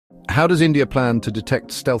How does India plan to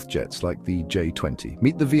detect stealth jets like the J-20?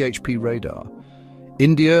 Meet the VHP radar.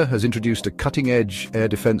 India has introduced a cutting-edge air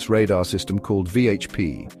defense radar system called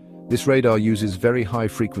VHP. This radar uses very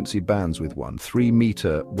high-frequency bands with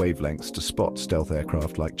 3-meter wavelengths to spot stealth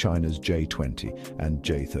aircraft like China's J-20 and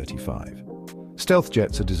J-35. Stealth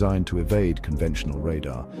jets are designed to evade conventional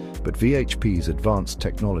radar, but VHP's advanced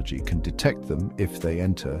technology can detect them if they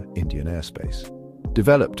enter Indian airspace.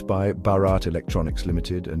 Developed by Bharat Electronics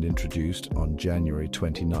Limited and introduced on January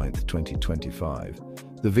 29, 2025,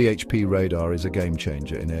 the VHP radar is a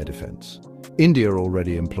game-changer in air defense. India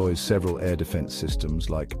already employs several air defense systems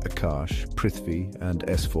like Akash, Prithvi, and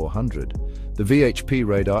S-400. The VHP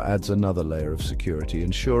radar adds another layer of security,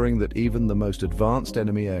 ensuring that even the most advanced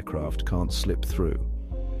enemy aircraft can't slip through.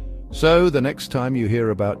 So, the next time you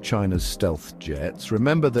hear about China's stealth jets,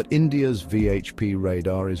 remember that India's VHP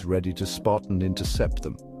radar is ready to spot and intercept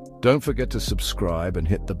them. Don't forget to subscribe and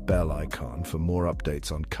hit the bell icon for more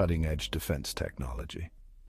updates on cutting-edge defense technology.